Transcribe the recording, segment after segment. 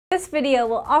This video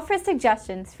will offer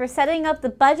suggestions for setting up the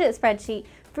budget spreadsheet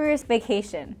for your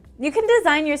vacation. You can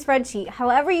design your spreadsheet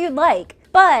however you'd like,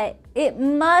 but it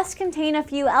must contain a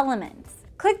few elements.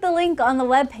 Click the link on the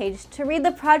webpage to read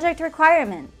the project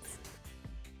requirements.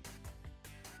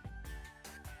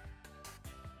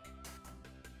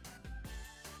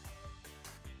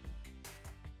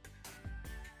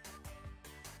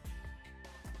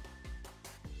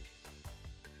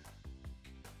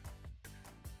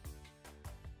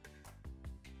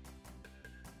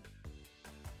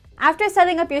 After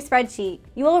setting up your spreadsheet,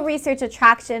 you will research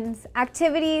attractions,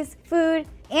 activities, food,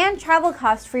 and travel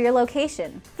costs for your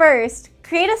location. First,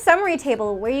 create a summary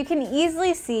table where you can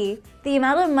easily see the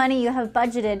amount of money you have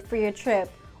budgeted for your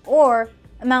trip or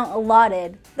amount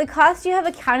allotted, the cost you have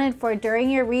accounted for during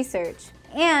your research,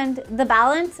 and the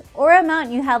balance or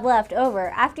amount you have left over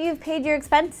after you've paid your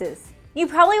expenses. You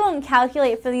probably won't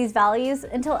calculate for these values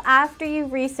until after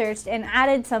you've researched and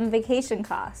added some vacation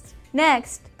costs.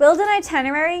 Next, build an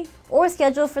itinerary or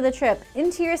schedule for the trip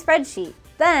into your spreadsheet.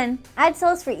 Then, add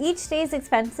cells for each day's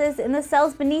expenses in the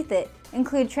cells beneath it.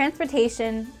 Include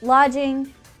transportation,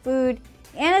 lodging, food,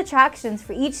 and attractions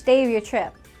for each day of your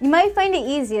trip. You might find it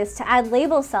easiest to add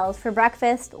label cells for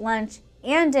breakfast, lunch,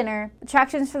 and dinner,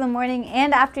 attractions for the morning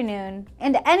and afternoon,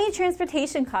 and any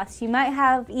transportation costs you might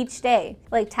have each day,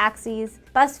 like taxis,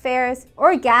 bus fares,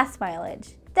 or gas mileage.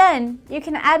 Then, you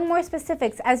can add more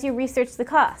specifics as you research the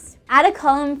costs. Add a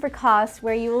column for costs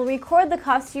where you will record the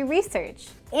costs you research,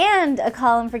 and a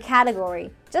column for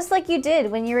category, just like you did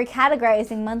when you were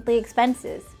categorizing monthly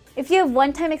expenses. If you have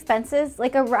one-time expenses,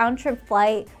 like a round-trip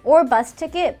flight or bus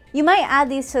ticket, you might add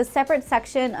these to a separate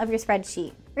section of your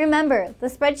spreadsheet. Remember, the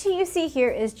spreadsheet you see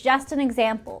here is just an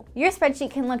example. Your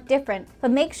spreadsheet can look different,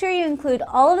 but make sure you include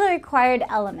all of the required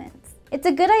elements. It's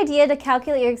a good idea to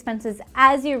calculate your expenses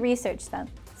as you research them,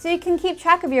 so you can keep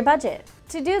track of your budget.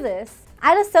 To do this,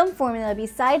 add a sum formula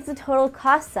besides the total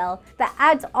cost cell that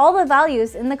adds all the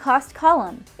values in the cost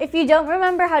column. If you don't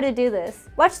remember how to do this,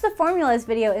 watch the formulas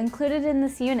video included in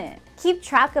this unit. Keep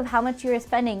track of how much you are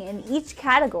spending in each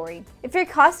category. If your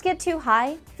costs get too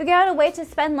high, figure out a way to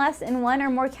spend less in one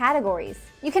or more categories.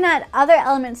 You can add other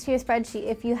elements to your spreadsheet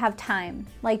if you have time,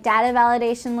 like data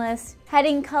validation lists,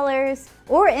 heading colors,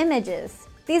 or images.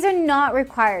 These are not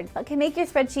required, but can make your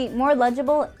spreadsheet more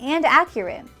legible and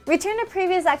accurate. Return to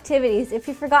previous activities if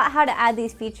you forgot how to add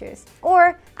these features,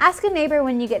 or ask a neighbor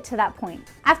when you get to that point.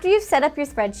 After you've set up your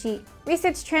spreadsheet,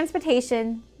 research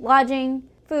transportation, lodging,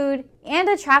 food, and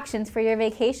attractions for your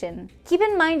vacation. Keep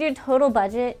in mind your total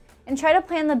budget and try to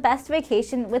plan the best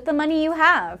vacation with the money you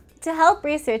have. To help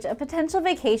research a potential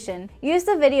vacation, use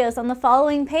the videos on the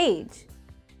following page.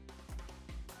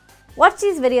 Watch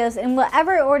these videos in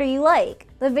whatever order you like.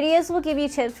 The videos will give you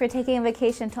tips for taking a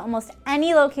vacation to almost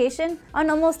any location on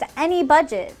almost any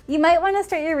budget. You might want to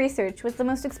start your research with the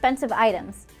most expensive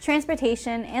items.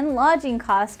 Transportation and lodging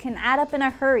costs can add up in a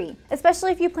hurry,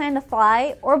 especially if you plan to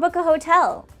fly or book a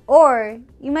hotel. Or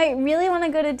you might really want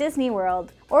to go to Disney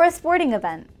World or a sporting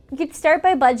event. You could start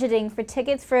by budgeting for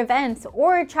tickets for events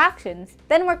or attractions,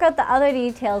 then work out the other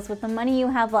details with the money you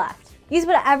have left. Use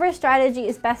whatever strategy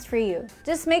is best for you.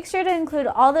 Just make sure to include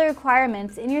all the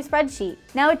requirements in your spreadsheet.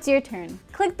 Now it's your turn.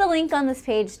 Click the link on this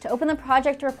page to open the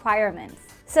project requirements.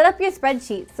 Set up your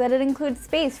spreadsheet so that it includes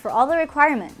space for all the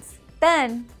requirements.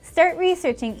 Then, start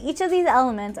researching each of these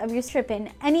elements of your trip in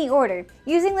any order,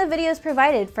 using the videos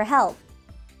provided for help.